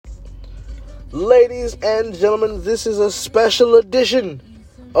Ladies and gentlemen, this is a special edition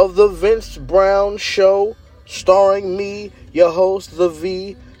of the Vince Brown Show, starring me, your host, the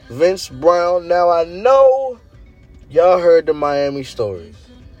V, Vince Brown. Now, I know y'all heard the Miami stories.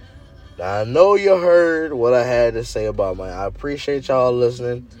 Now, I know you heard what I had to say about Miami. I appreciate y'all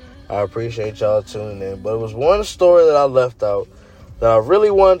listening. I appreciate y'all tuning in. But it was one story that I left out that I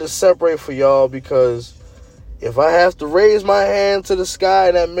really wanted to separate for y'all, because if I have to raise my hand to the sky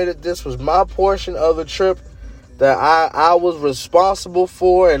and admit it, this was my portion of the trip that I was responsible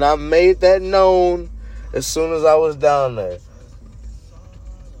for, and I made that known as soon as I was down there.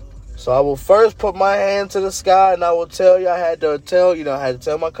 So I will first put my hand to the sky, and I will tell you, I had to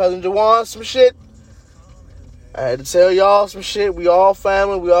tell my cousin Jawan some shit. I had to tell y'all some shit. We all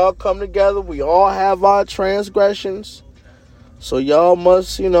family. We all come together. We all have our transgressions. So y'all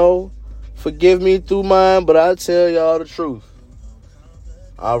must, forgive me through mine, but I tell y'all the truth.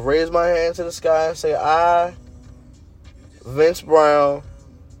 I'll raise my hand to the sky and say, I, Vince Brown,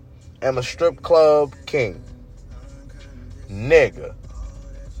 am a strip club king. Nigga.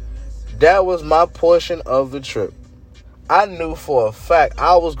 That was my portion of the trip. I knew for a fact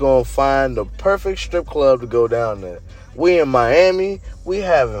I was going to find the perfect strip club to go down there. We in Miami. We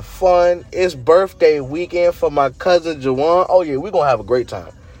having fun. It's birthday weekend for my cousin Jawan. Oh, yeah, we're going to have a great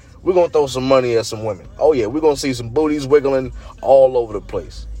time. We're going to throw some money at some women. Oh, yeah, we're going to see some booties wiggling all over the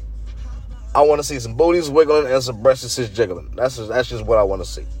place. I want to see some booties wiggling and some breasts jiggling. That's just what I want to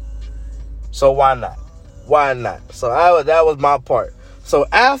see. So why not? Why not? So that was my part. So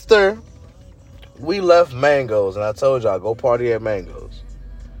after we left Mango's, and I told y'all, go party at Mango's.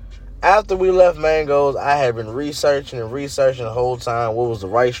 After we left Mango's, I had been researching the whole time what was the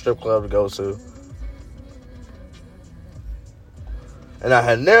right strip club to go to. And I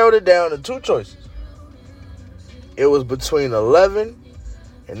had narrowed it down to two choices. It was between 11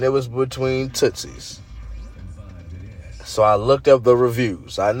 and it was between Tootsie's. So I looked up the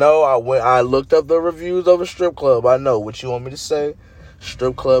reviews. I looked up the reviews of a strip club. I know what you want me to say.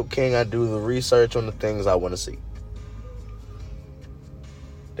 Strip club king, I do the research on the things I want to see.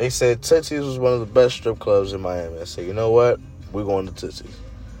 They said Tootsie's was one of the best strip clubs in Miami. I said, you know what? We're going to Tootsie's.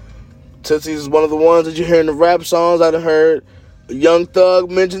 Tootsie's is one of the ones that you hear in the rap songs. I done heard Young Thug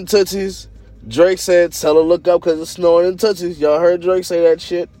mention Tootsie's. Drake said, tell her look up because it's snowing in Tootsie's. Y'all heard Drake say that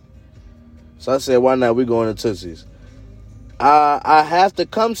shit? So I said, why not? We going to Tootsie's. I have to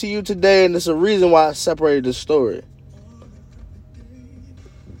come to you today, and there's a reason why I separated this story.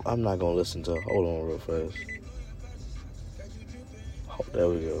 I'm not going to listen to it. Hold on real fast. There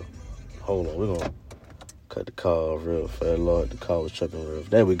we go. Hold on. We're going to cut the call off real fast. Lord, the call was tripping real fast.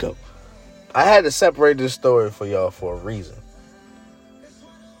 There we go. I had to separate this story for y'all for a reason.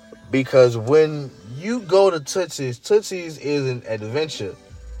 Because when you go to Tootsie's, Tootsie's is an adventure.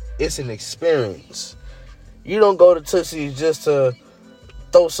 It's an experience. You don't go to Tootsie's just to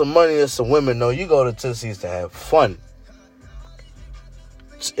throw some money at some women. No, you go to Tootsie's to have fun.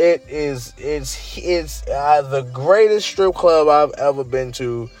 It's the greatest strip club I've ever been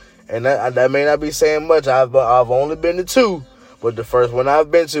to, and that may not be saying much. I've only been to two, but the first one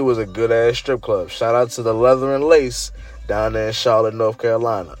I've been to was a good ass strip club. Shout out to the Leather and Lace down there in Charlotte, North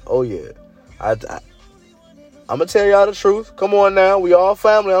Carolina. Oh yeah, I'm gonna tell y'all the truth. Come on now, we all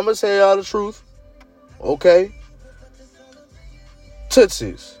family. I'm gonna tell y'all the truth. Okay,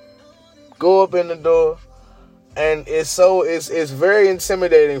 Tootsie's. Go up in the door. And it's very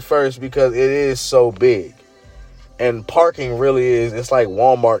intimidating first because it is so big. And parking really is, it's like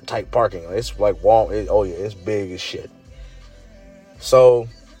Walmart type parking. It's like it's big as shit. So,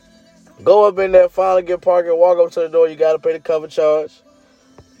 go up in there, finally get parking, walk up to the door, you gotta pay the cover charge.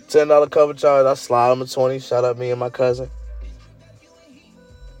 $10 cover charge, I slide them a 20, shout out me and my cousin.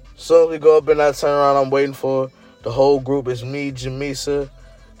 So we go up in there, I turn around, I'm waiting for the whole group. It's me, Jamisa,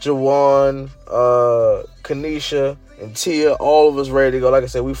 Jawan, Kanisha, and Tia, all of us ready to go. Like I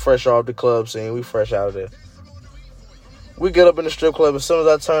said, we fresh off the club scene. We fresh out of there. We get up in the strip club. As soon as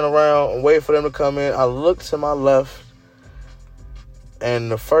I turn around and wait for them to come in, I look to my left,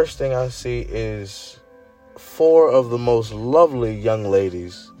 and the first thing I see is 4 of the most lovely young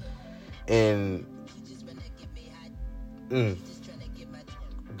ladies in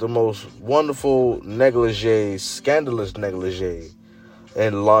the most wonderful negligees, scandalous negligee,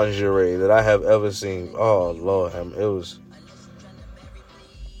 and lingerie that I have ever seen. Oh, Lord, it was...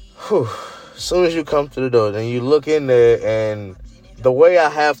 Whew. As soon as you come to the door, then you look in there, and the way I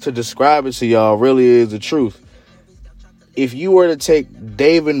have to describe it to y'all really is the truth. If you were to take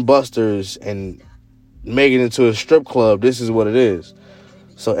Dave & Buster's and make it into a strip club, this is what it is.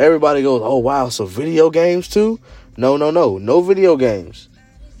 So everybody goes, oh, wow, so video games too? No video games.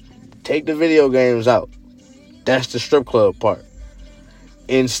 Take the video games out. That's the strip club part.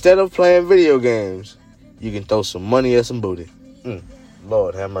 Instead of playing video games, you can throw some money at some booty.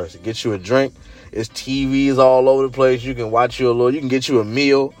 Lord have mercy. Get you a drink. It's TVs all over the place. You can watch you a little. You can get you a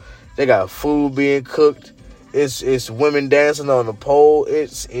meal. They got food being cooked. It's women dancing on the pole.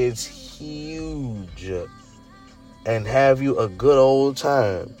 It's huge. And have you a good old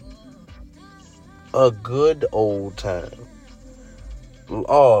time. A good old time.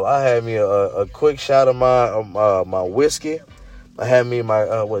 Oh, I had me a quick shot of my whiskey. I had me my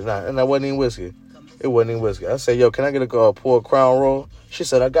and that wasn't even whiskey. It wasn't even whiskey. I said, yo, can I get a pour Crown Royal? She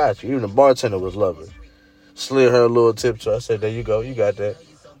said, I got you. Even the bartender was lovely. Slid her a little tip to her. I said, there you go. You got that.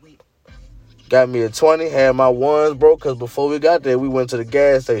 Got me a 20. Had my ones broke because before we got there, we went to the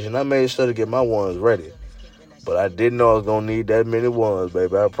gas station. I made sure to get my ones ready. But I didn't know I was going to need that many ones,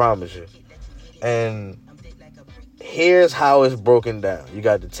 baby. I promise you. And here's how it's broken down. You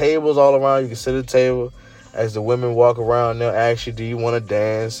got the tables all around. You can sit at the table. As the women walk around, they'll ask you, do you want to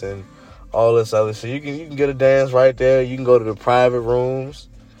dance? And all this other shit. You can get a dance right there. You can go to the private rooms.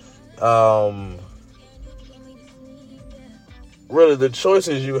 Really, the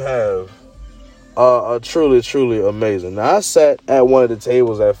choices you have are truly, truly amazing. Now, I sat at one of the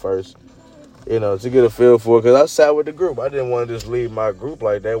tables at first, to get a feel for it, because I sat with the group. I didn't want to just leave my group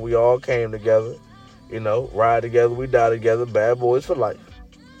like that. We all came together, ride together, we die together, bad boys for life.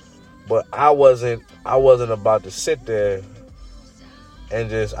 But I wasn't about to sit there and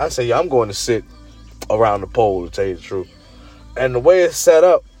I said, yeah, I'm going to sit around the pole, to tell you the truth. And the way it's set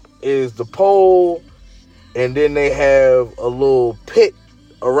up is the pole, and then they have a little pit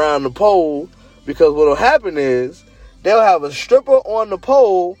around the pole, because what'll happen is they'll have a stripper on the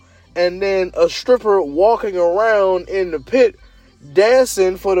pole and then a stripper walking around in the pit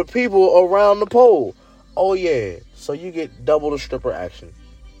dancing for the people around the pole. Oh, yeah. So you get double the stripper action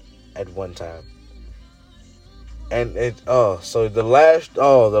at one time. And so the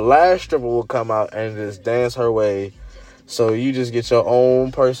last stripper will come out and just dance her way. So you just get your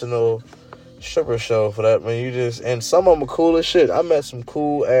own personal stripper show for that, man. And some of them are cool as shit. I met some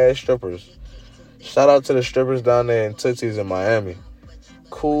cool ass strippers. Shout out to the strippers down there in Tootsie's in Miami.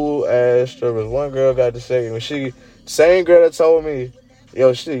 Cool ass strippers. One girl got to shake. Same girl that told me,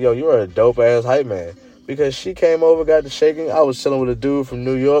 yo, you are a dope ass hype man. Because she came over, got to shaking. I was chilling with a dude from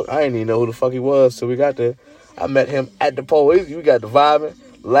New York. I didn't even know who the fuck he was till we got there. I met him at the pole. We got the vibing,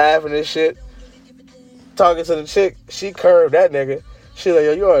 laughing and shit. Talking to the chick. She curved that nigga. She like,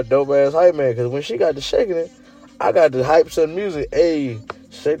 yo, you're a dope ass hype man. Because when she got to shaking it, I got to hype some music. Hey,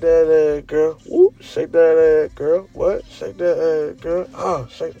 shake that ass, girl. Whoop, shake that ass, girl. What? Shake that ass, girl. Oh,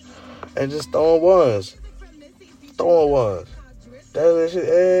 shake. And just throwing ones. That's what she,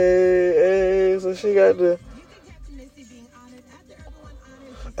 hey, so she got the.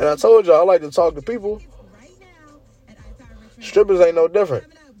 And I told y'all I like to talk to people. Strippers ain't no different.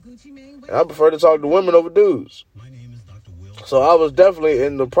 And I prefer to talk to women over dudes. So I was definitely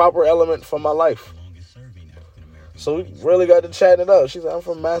in the proper element for my life. So we really got to chatting it up. She said, I'm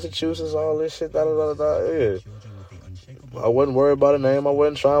from Massachusetts, all this shit, Yeah. I wasn't worried about a name. I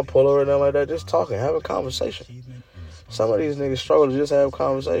wasn't trying to pull her or nothing like that. Just talking, having conversation. Some of these niggas struggle to just have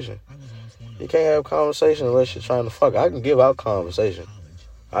conversation. You can't have conversation unless you're trying to fuck. I can give out conversation.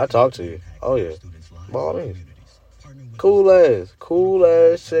 I talk to you. Oh, yeah. By all means. Cool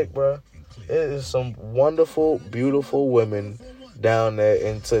ass chick, bro. It is some wonderful, beautiful women down there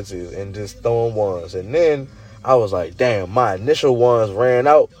in Tootsie's and just throwing ones. And then I was like, damn, my initial ones ran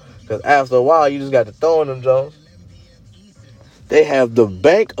out. Because after a while, you just got to throwing them, Jones. They have the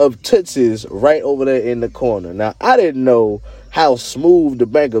Bank of Tootsie's right over there in the corner. Now, I didn't know how smooth the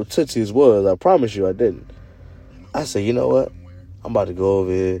Bank of Tootsie's was. I promise you I didn't. I said, you know what? I'm about to go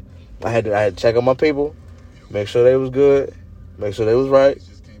over here. I had to check on my people, make sure they was good, make sure they was right.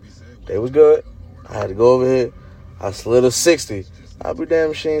 They was good. I had to go over here. I slid a 60. I'll be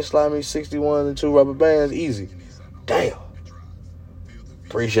damn she ain't slide me 61 and 2 rubber bands easy. Damn.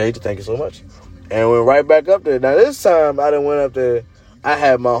 Appreciate it. Thank you so much. And went right back up there. Now, this time, I done went up there. I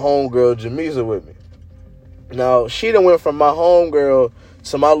had my homegirl, Jamisa, with me. Now, she done went from my homegirl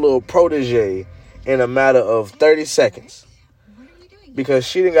to my little protege in a matter of 30 seconds. Because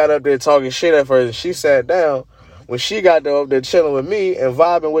she done got up there talking shit at first, and she sat down. When she got there up there chilling with me and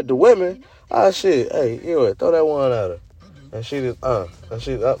vibing with the women, shit, hey, you throw that one at her. And she just, and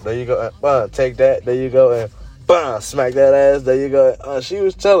she, there you go, take that, there you go, and, smack that ass, there you go. She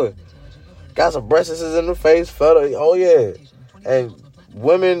was chilling. Got some breasts in the face, felt it. Oh, yeah. And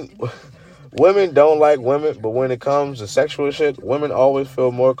women don't like women, but when it comes to sexual shit, women always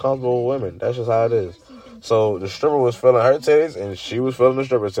feel more comfortable with women. That's just how it is. So the stripper was feeling her titties, and she was feeling the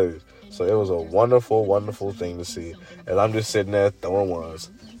stripper titties. So it was a wonderful, wonderful thing to see. And I'm just sitting there throwing ones.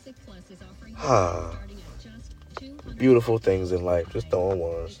 Beautiful things in life, just throwing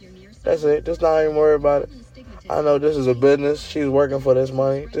ones. That's it. Just not even worry about it. I know this is a business. She's working for this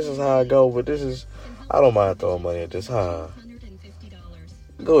money. This is how I go, but I don't mind throwing money at this. Go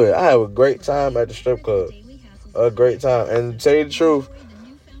ahead. I have a great time at the strip club. A great time. And to tell you the truth,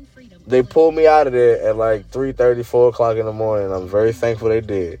 they pulled me out of there at like 3:30, 4 o'clock in the morning. I'm very thankful they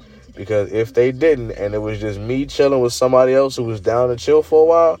did. Because if they didn't, and it was just me chilling with somebody else who was down to chill for a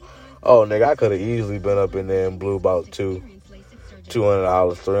while, oh, nigga, I could have easily been up in there and blew about $200,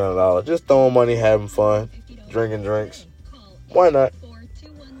 $300. Just throwing money, having fun, drinking drinks. Why not?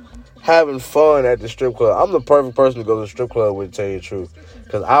 Having fun at the strip club. I'm the perfect person to go to the strip club with, to tell you the truth.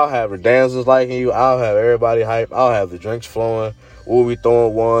 Because I'll have the dancers liking you. I'll have everybody hype. I'll have the drinks flowing. We'll be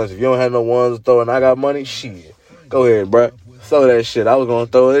throwing ones. If you don't have no ones to throw and I got money, shit. Go ahead, bruh. Throw that shit. I was going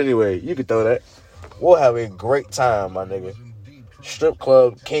to throw it anyway. You can throw that. We'll have a great time, my nigga. Strip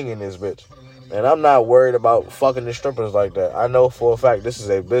club king in this bitch. And I'm not worried about fucking the strippers like that. I know for a fact this is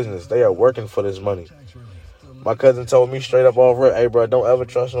a business. They are working for this money. My cousin told me straight up off rip, hey, bro, don't ever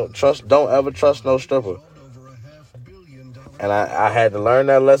trust no stripper. And I had to learn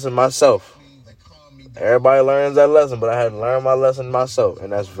that lesson myself. Everybody learns that lesson, but I had to learn my lesson myself,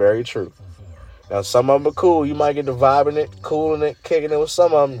 and that's very true. Now, some of them are cool. You might get the vibe in it, cooling it, kicking it with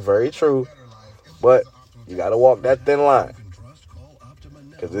some of them. Very true. But you got to walk that thin line.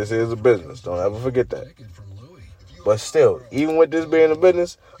 Because this is a business. Don't ever forget that. But still, even with this being a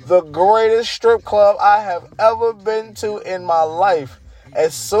business, the greatest strip club I have ever been to in my life.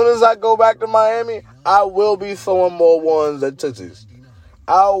 As soon as I go back to Miami, I will be throwing more ones at Tootsie's.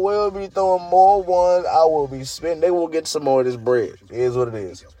 I will be throwing more ones. I will be spending. They will get some more of this bread. It is what it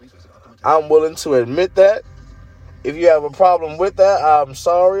is. I'm willing to admit that. If you have a problem with that, I'm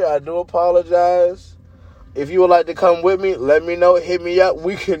sorry. I do apologize. If you would like to come with me, let me know. Hit me up.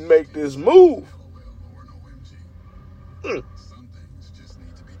 We can make this move.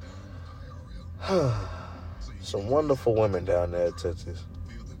 Some wonderful women down there at Tootsie's.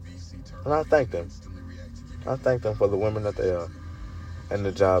 And I thank them. I thank them for the women that they are and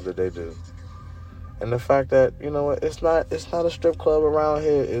the job that they do. And the fact that, you know what, it's not a strip club around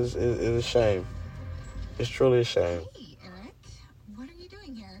here is a shame. It's truly a shame. Hey, Eric, what are you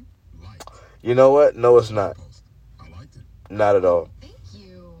doing here? You know what? No, it's not. Not at all. Thank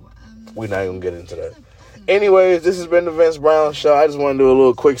you. We're not even going to get into that. Anyways, this has been the Vince Brown Show. I just want to do a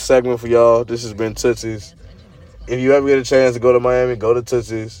little quick segment for y'all. This has been Tootsie's. If you ever get a chance to go to Miami, go to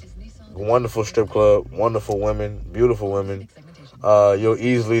Tootsie's. Wonderful strip club. Wonderful women. Beautiful women. You'll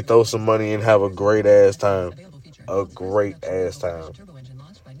easily throw some money and have a great-ass time. A great-ass time.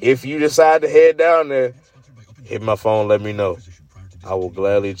 If you decide to head down there, hit my phone, let me know. I will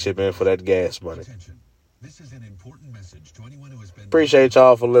gladly chip in for that gas money. Appreciate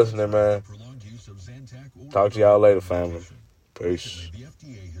y'all for listening, man. Talk to y'all later, family. Peace.